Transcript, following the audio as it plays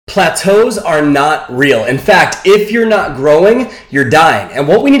Plateaus are not real. In fact, if you're not growing, you're dying. And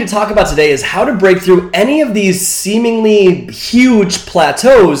what we need to talk about today is how to break through any of these seemingly huge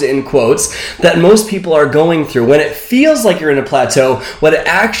plateaus, in quotes, that most people are going through. When it feels like you're in a plateau, what it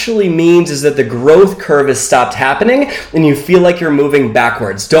actually means is that the growth curve has stopped happening and you feel like you're moving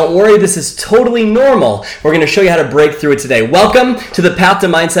backwards. Don't worry, this is totally normal. We're going to show you how to break through it today. Welcome to the Path to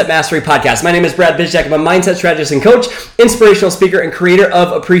Mindset Mastery podcast. My name is Brad Bizjack. I'm a mindset strategist and coach, inspirational speaker, and creator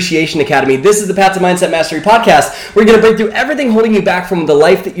of Appreciation Academy. This is the Path to Mindset Mastery podcast. We're going to break through everything holding you back from the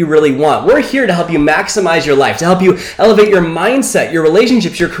life that you really want. We're here to help you maximize your life, to help you elevate your mindset, your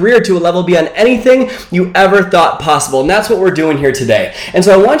relationships, your career to a level beyond anything you ever thought possible. And that's what we're doing here today. And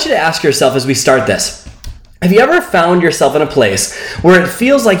so I want you to ask yourself as we start this, have you ever found yourself in a place where it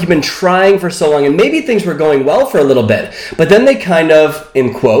feels like you've been trying for so long and maybe things were going well for a little bit, but then they kind of,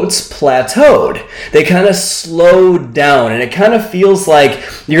 in quotes, plateaued. They kind of slowed down and it kind of feels like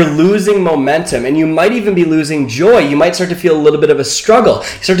you're losing momentum and you might even be losing joy. You might start to feel a little bit of a struggle.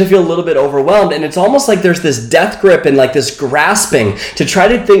 You start to feel a little bit overwhelmed and it's almost like there's this death grip and like this grasping to try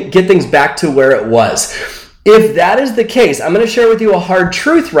to get things back to where it was. If that is the case, I'm going to share with you a hard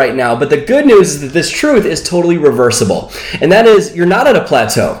truth right now, but the good news is that this truth is totally reversible. And that is, you're not at a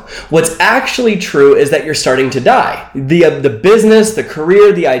plateau. What's actually true is that you're starting to die. The business, the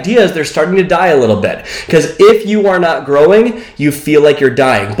career, the ideas, they're starting to die a little bit. Because if you are not growing, you feel like you're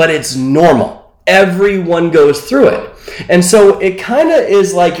dying. But it's normal. Everyone goes through it. And so it kind of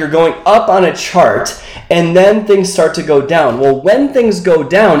is like you're going up on a chart and then things start to go down. Well, when things go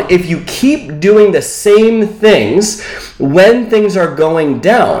down, if you keep doing the same things when things are going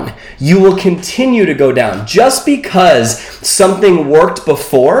down, you will continue to go down. Just because something worked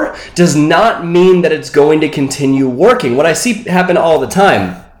before does not mean that it's going to continue working. What I see happen all the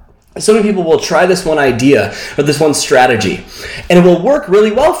time, so many people will try this one idea or this one strategy and it will work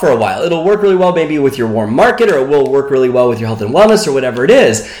really well for a while. It'll work really well maybe with your warm market, or it will work really well with your health and wellness or whatever it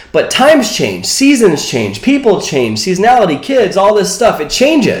is. But times change, seasons change, people change, seasonality, kids, all this stuff, it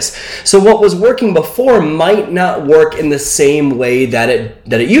changes. So what was working before might not work in the same way that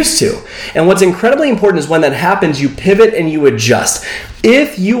it used to. And what's incredibly important is when that happens, you pivot and you adjust.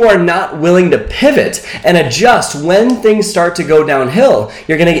 If you are not willing to pivot and adjust when things start to go downhill,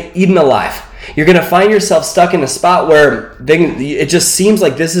 you're going to get eaten alive. You're going to find yourself stuck in a spot where it just seems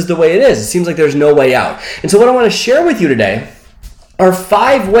like this is the way it is. It seems like there's no way out. And so what I want to share with you today are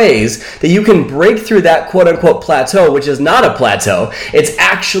 5 ways that you can break through that quote-unquote plateau, which is not a plateau. It's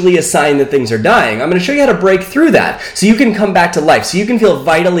actually a sign that things are dying. I'm going to show you how to break through that so you can come back to life, so you can feel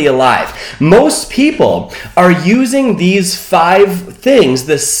vitally alive. Most people are using these 5 things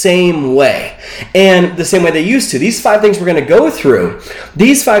the same way, and the same way they used to. These 5 things we're going to go through,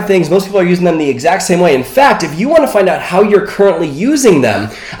 these 5 things, most people are using them the exact same way. In fact, if you want to find out how you're currently using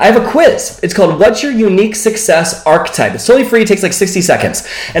them, I have a quiz. It's called What's Your Unique Success Archetype? It's totally free. It takes like 60 seconds.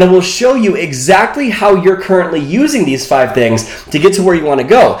 And it will show you exactly how you're currently using these 5 things to get to where you want to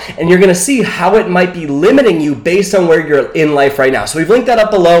go. And you're going to see how it might be limiting you based on where you're in life right now. So we've linked that up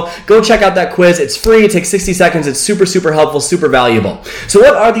below. Go check out that quiz. It's free. It takes 60 seconds. It's super, super helpful, super valuable. So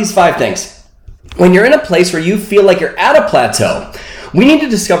what are these 5 things? When you're in a place where you feel like you're at a plateau, we need to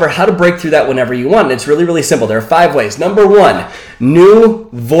discover how to break through that whenever you want. And it's really, really simple. There are 5 ways. Number 1, new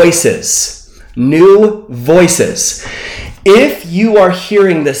voices. New voices. If you are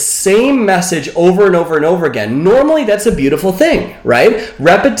hearing the same message over and over and over again, normally that's a beautiful thing, right?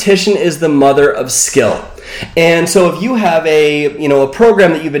 Repetition is the mother of skill. And so if you have a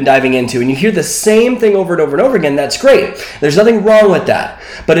program that you've been diving into and you hear the same thing over and over and over again, that's great. There's nothing wrong with that.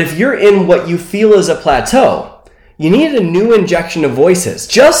 But if you're in what you feel is a plateau, you need a new injection of voices.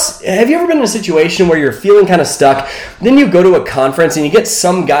 Have you ever been in a situation where you're feeling kind of stuck, then you go to a conference and you get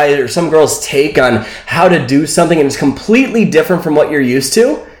some guy or some girl's take on how to do something and it's completely different from what you're used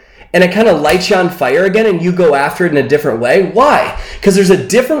to, and it kind of lights you on fire again and you go after it in a different way? Why? Because there's a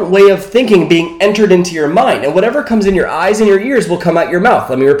different way of thinking being entered into your mind, and whatever comes in your eyes and your ears will come out your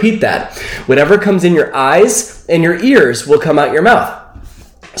mouth. Let me repeat that. Whatever comes in your eyes and your ears will come out your mouth.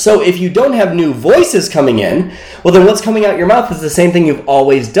 So if you don't have new voices coming in, well then what's coming out your mouth is the same thing you've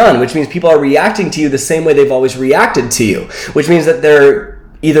always done, which means people are reacting to you the same way they've always reacted to you, which means that they're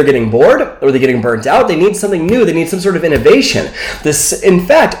either getting bored or they're getting burnt out. They need something new. They need some sort of innovation. In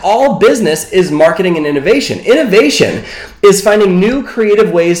fact, all business is marketing and innovation. Innovation is finding new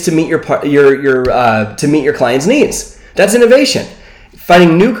creative ways to meet your client's needs. That's innovation.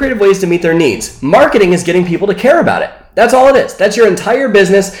 Finding new creative ways to meet their needs. Marketing is getting people to care about it. That's all it is. That's your entire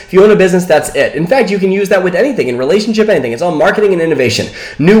business. If you own a business, that's it. In fact, you can use that with anything, in relationship, anything. It's all marketing and innovation.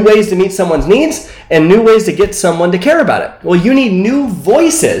 New ways to meet someone's needs and new ways to get someone to care about it. Well, you need new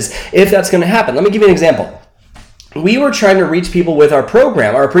voices if that's going to happen. Let me give you an example. We were trying to reach people with our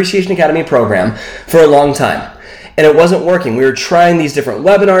program, our Appreciation Academy program, for a long time. And it wasn't working. We were trying these different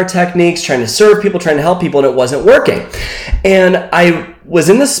webinar techniques, trying to serve people, trying to help people, and it wasn't working. And I was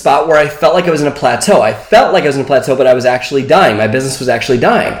in this spot where I felt like I was in a plateau. I felt like I was in a plateau, but I was actually dying. My business was actually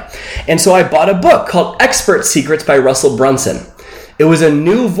dying. And so I bought a book called Expert Secrets by Russell Brunson. It was a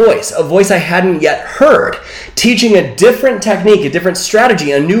new voice, a voice I hadn't yet heard, teaching a different technique, a different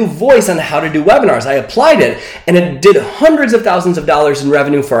strategy, a new voice on how to do webinars. I applied it, and it did hundreds of thousands of dollars in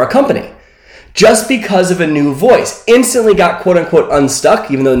revenue for our company. Just because of a new voice. Instantly got quote unquote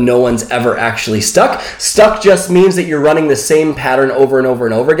unstuck, even though no one's ever actually stuck. Stuck just means that you're running the same pattern over and over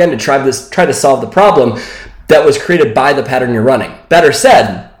and over again to try to solve the problem that was created by the pattern you're running. Better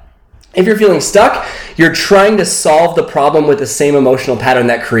said, if you're feeling stuck, you're trying to solve the problem with the same emotional pattern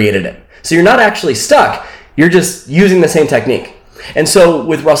that created it. So you're not actually stuck, you're just using the same technique. And so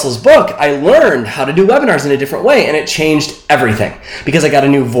with Russell's book, I learned how to do webinars in a different way, and it changed everything because I got a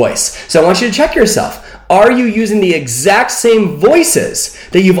new voice. So I want you to check yourself. Are you using the exact same voices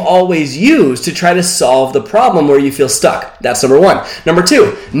that you've always used to try to solve the problem where you feel stuck? That's number one. Number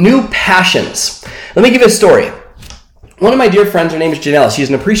two, new passions. Let me give you a story. One of my dear friends, her name is Janelle. She's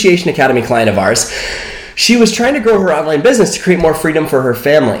an Appreciation Academy client of ours. She was trying to grow her online business to create more freedom for her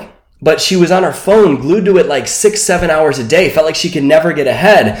family. But she was on her phone, glued to it like 6-7 hours a day, felt like she could never get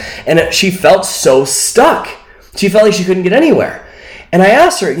ahead. And she felt so stuck. She felt like she couldn't get anywhere. And I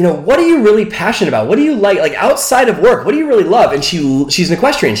asked her, what are you really passionate about? What do you like outside of work? What do you really love? And she's an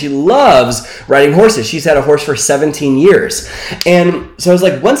equestrian. She loves riding horses. She's had a horse for 17 years. And so I was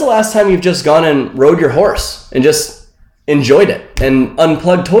like, when's the last time you've just gone and rode your horse and just enjoyed it and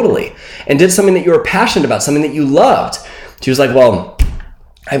unplugged totally and did something that you were passionate about, something that you loved? She was like, well,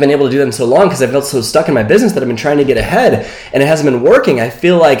 I've been able to do that in so long because I felt so stuck in my business that I've been trying to get ahead and it hasn't been working. I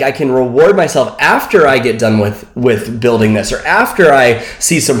feel like I can reward myself after I get done with building this or after I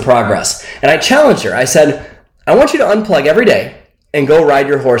see some progress. And I challenged her. I said, I want you to unplug every day and go ride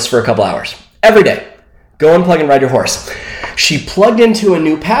your horse for a couple hours. Every day. Go unplug and ride your horse. She plugged into a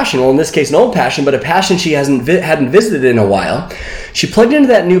new passion. Well, in this case, an old passion, but a passion she hadn't visited in a while. She plugged into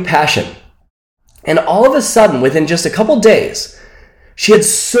that new passion. And all of a sudden, within just a couple days, she had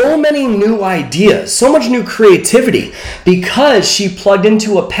so many new ideas, so much new creativity because she plugged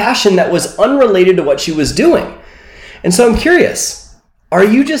into a passion that was unrelated to what she was doing. And so I'm curious, are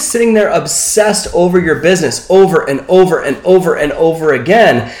you just sitting there obsessed over your business over and over and over and over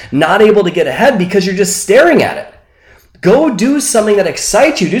again, not able to get ahead because you're just staring at it? Go do something that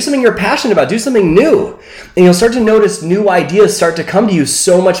excites you. Do something you're passionate about. Do something new. And you'll start to notice new ideas start to come to you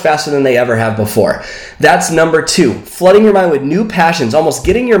so much faster than they ever have before. That's number two. Flooding your mind with new passions, almost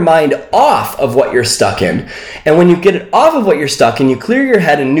getting your mind off of what you're stuck in. And when you get it off of what you're stuck in, you clear your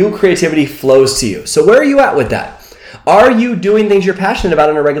head and new creativity flows to you. So where are you at with that? Are you doing things you're passionate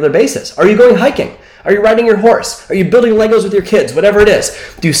about on a regular basis? Are you going hiking? Are you riding your horse? Are you building Legos with your kids? Whatever it is,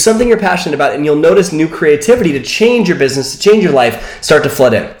 do something you're passionate about and you'll notice new creativity to change your business, to change your life, start to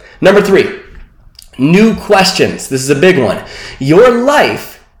flood in. Number three, new questions. This is a big one. Your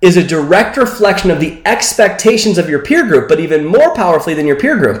life is a direct reflection of the expectations of your peer group, but even more powerfully than your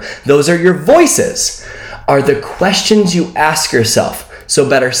peer group, those are your voices, are the questions you ask yourself. So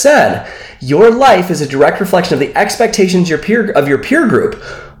better said, your life is a direct reflection of the expectations of your peer group,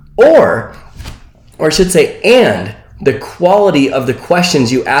 or I should say, and the quality of the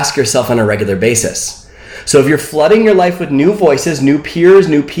questions you ask yourself on a regular basis. So if you're flooding your life with new voices, new peers,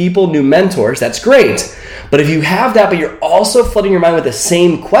 new people, new mentors, that's great. But if you have that, but you're also flooding your mind with the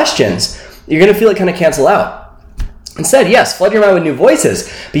same questions, you're going to feel it kind of cancel out. Instead, yes, flood your mind with new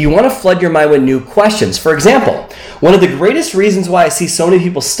voices, but you want to flood your mind with new questions. For example, one of the greatest reasons why I see so many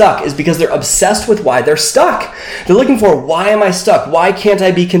people stuck is because they're obsessed with why they're stuck. They're looking for, why am I stuck? Why can't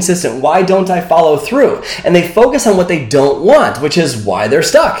I be consistent? Why don't I follow through? And they focus on what they don't want, which is why they're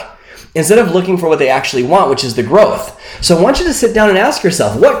stuck, instead of looking for what they actually want, which is the growth. So I want you to sit down and ask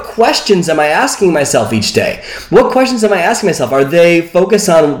yourself, what questions am I asking myself each day? What questions am I asking myself? Are they focused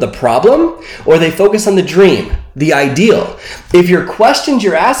on the problem, or are they focused on the dream, the ideal? If your questions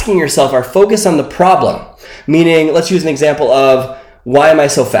you're asking yourself are focused on the problem, meaning, let's use an example of, why am I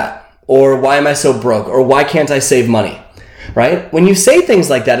so fat? Or why am I so broke? Or why can't I save money? Right? When you say things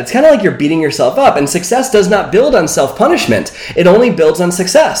like that, it's kind of like you're beating yourself up, and success does not build on self-punishment. It only builds on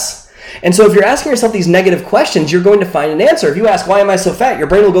success. And so if you're asking yourself these negative questions, you're going to find an answer. If you ask, why am I so fat? Your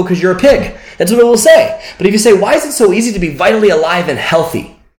brain will go, because you're a pig. That's what it will say. But if you say, why is it so easy to be vitally alive and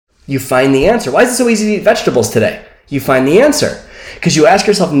healthy? You find the answer. Why is it so easy to eat vegetables today? You find the answer. Because you ask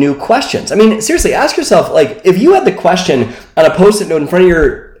yourself new questions. I mean, seriously, ask yourself, like, if you had the question on a Post-it note in front of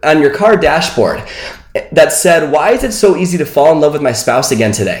your car dashboard that said, why is it so easy to fall in love with my spouse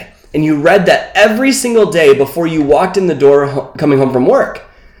again today? And you read that every single day before you walked in the door coming home from work,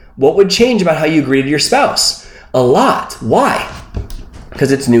 what would change about how you greeted your spouse? A lot. Why?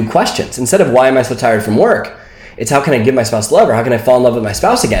 Because it's new questions. Instead of why am I so tired from work, it's how can I give my spouse love, or how can I fall in love with my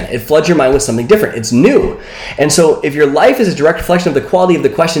spouse again? It floods your mind with something different. It's new. And so if your life is a direct reflection of the quality of the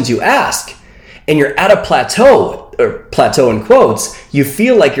questions you ask, and you're at a plateau, or plateau in quotes, you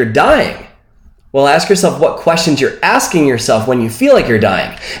feel like you're dying. Well, ask yourself what questions you're asking yourself when you feel like you're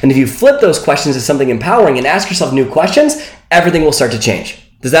dying. And if you flip those questions to something empowering and ask yourself new questions, everything will start to change.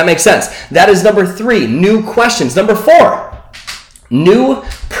 Does that make sense? That is number 3, new questions. Number 4, new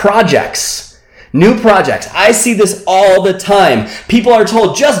projects. New projects. I see this all the time. People are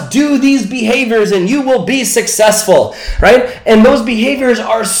told, just do these behaviors and you will be successful, right? And those behaviors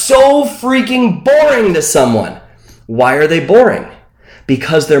are so freaking boring to someone. Why are they boring?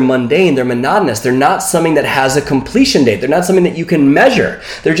 Because they're mundane, they're monotonous. They're not something that has a completion date. They're not something that you can measure.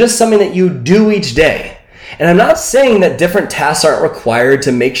 They're just something that you do each day. And I'm not saying that different tasks aren't required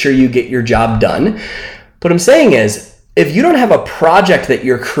to make sure you get your job done. What I'm saying is, if you don't have a project that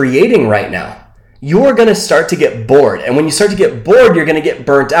you're creating right now, you're going to start to get bored. And when you start to get bored, you're going to get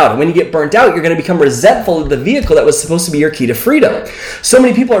burnt out. And when you get burnt out, you're going to become resentful of the vehicle that was supposed to be your key to freedom. So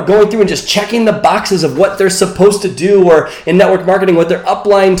many people are going through and just checking the boxes of what they're supposed to do, or in network marketing, what their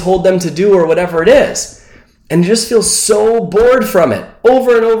upline told them to do, or whatever it is. And you just feel so bored from it,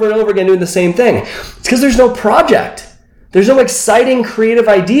 over and over and over again doing the same thing. It's because there's no project. There's no exciting creative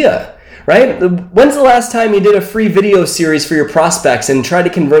idea. Right? When's the last time you did a free video series for your prospects and tried to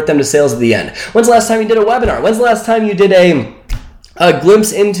convert them to sales at the end? When's the last time you did a webinar? When's the last time you did a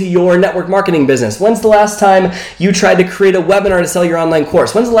glimpse into your network marketing business? When's the last time you tried to create a webinar to sell your online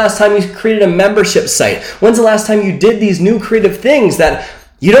course? When's the last time you created a membership site? When's the last time you did these new creative things that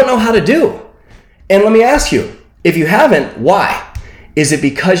you don't know how to do? And let me ask you, if you haven't, why? Is it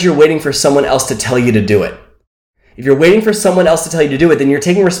because you're waiting for someone else to tell you to do it? If you're waiting for someone else to tell you to do it, then you're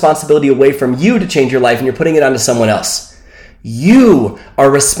taking responsibility away from you to change your life and you're putting it onto someone else. You are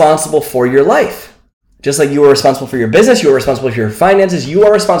responsible for your life. Just like you are responsible for your business, you are responsible for your finances, you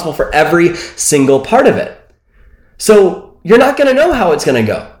are responsible for every single part of it. So you're not going to know how it's going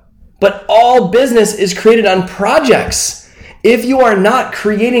to go. But all business is created on projects. If you are not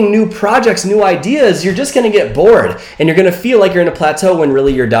creating new projects, new ideas, you're just going to get bored and you're going to feel like you're in a plateau when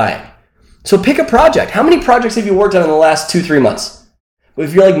really you're dying. So pick a project. How many projects have you worked on in the last 2-3 months? Well,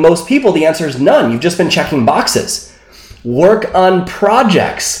 if you're like most people, the answer is none. You've just been checking boxes. Work on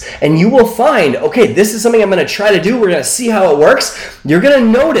projects and you will find, okay, this is something I'm going to try to do. We're going to see how it works. You're going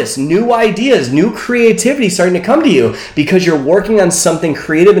to notice new ideas, new creativity starting to come to you because you're working on something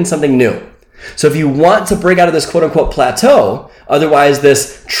creative and something new. So if you want to break out of this quote unquote plateau, otherwise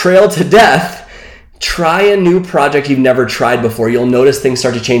this trail to death, try a new project you've never tried before. You'll notice things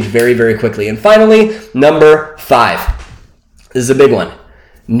start to change very, very quickly. And finally, number 5. This is a big one.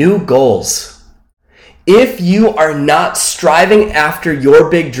 New goals. If you are not striving after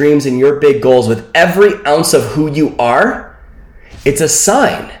your big dreams and your big goals with every ounce of who you are, it's a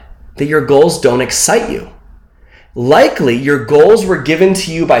sign that your goals don't excite you. Likely, your goals were given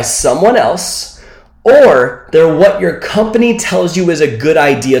to you by someone else, or they're what your company tells you is a good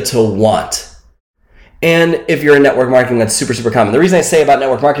idea to want. And if you're in network marketing, that's super, super common. The reason I say about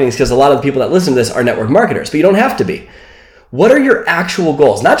network marketing is because a lot of the people that listen to this are network marketers, but you don't have to be. What are your actual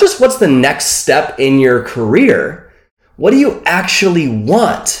goals? Not just what's the next step in your career. What do you actually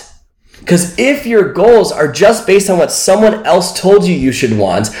want? Because if your goals are just based on what someone else told you you should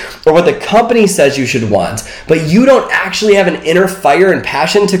want, or what the company says you should want, but you don't actually have an inner fire and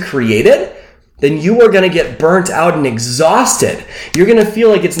passion to create it, then you are going to get burnt out and exhausted. You're going to feel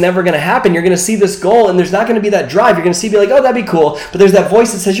like it's never going to happen. You're going to see this goal and there's not going to be that drive. You're going to be like, oh, that'd be cool. But there's that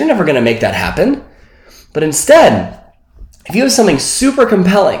voice that says you're never going to make that happen. But instead, if you have something super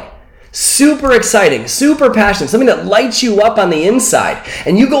compelling, super exciting, super passionate, something that lights you up on the inside,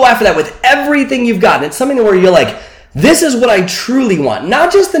 and you go after that with everything you've got, and it's something where you're like, this is what I truly want.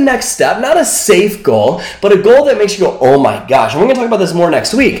 Not just the next step, not a safe goal, but a goal that makes you go, oh my gosh. And we're going to talk about this more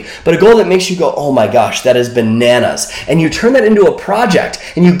next week, but a goal that makes you go, oh my gosh, that is bananas. And you turn that into a project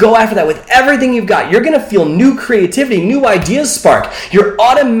and you go after that with everything you've got. You're going to feel new creativity, new ideas spark. You're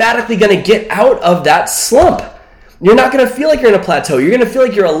automatically going to get out of that slump. you're not going to feel like you're in a plateau. You're going to feel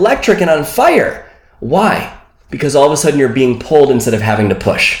like you're electric and on fire. Why? Because all of a sudden you're being pulled instead of having to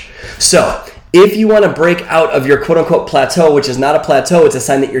push. So if you want to break out of your quote unquote plateau, which is not a plateau, it's a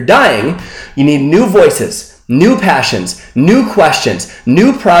sign that you're dying, you need new voices, new passions, new questions,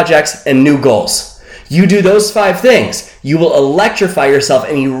 new projects, and new goals. You do those 5 things, you will electrify yourself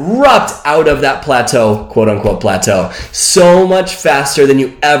and erupt out of that plateau, quote unquote plateau, so much faster than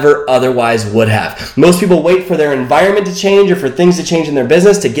you ever otherwise would have. Most people wait for their environment to change or for things to change in their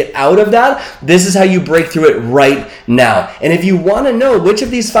business to get out of that. This is how you break through it right now. And if you want to know which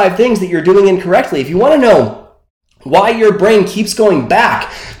of these 5 things that you're doing incorrectly, if you want to know why your brain keeps going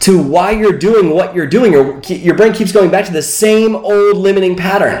back to why you're doing what you're doing, or your brain keeps going back to the same old limiting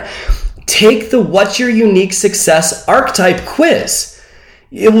pattern, take the What's Your Unique Success Archetype quiz.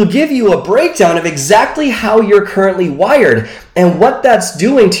 It will give you a breakdown of exactly how you're currently wired and what that's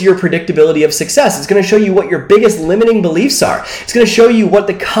doing to your predictability of success. It's going to show you what your biggest limiting beliefs are. It's going to show you what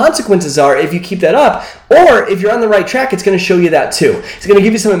the consequences are if you keep that up. Or if you're on the right track, it's going to show you that too. It's going to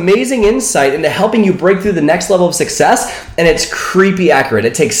give you some amazing insight into helping you break through the next level of success, and it's creepy accurate.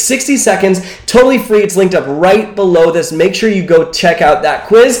 It takes 60 seconds, totally free. It's linked up right below this. Make sure you go check out that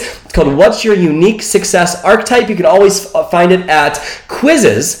quiz. It's called What's Your Unique Success Archetype. You can always find it at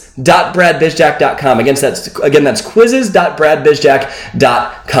quizzes.bradbizjack.com. Again, that's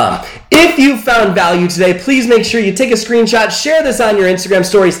quizzes.bradbizjack.com. If you found value today, please make sure you take a screenshot, share this on your Instagram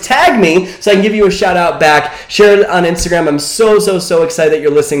stories, tag me so I can give you a shout out back, share it on Instagram. I'm so excited that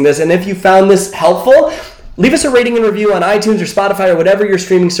you're listening to this. And if you found this helpful, leave us a rating and review on iTunes or Spotify or whatever your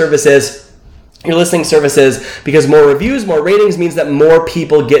streaming service is. Your listening services, because more reviews, more ratings means that more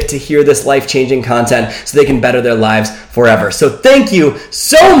people get to hear this life-changing content so they can better their lives forever. So thank you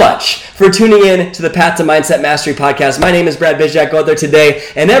so much for tuning in to the Path to Mindset Mastery podcast. My name is Brad Bizjack. Go out there today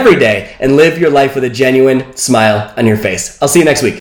and every day and live your life with a genuine smile on your face. I'll see you next week.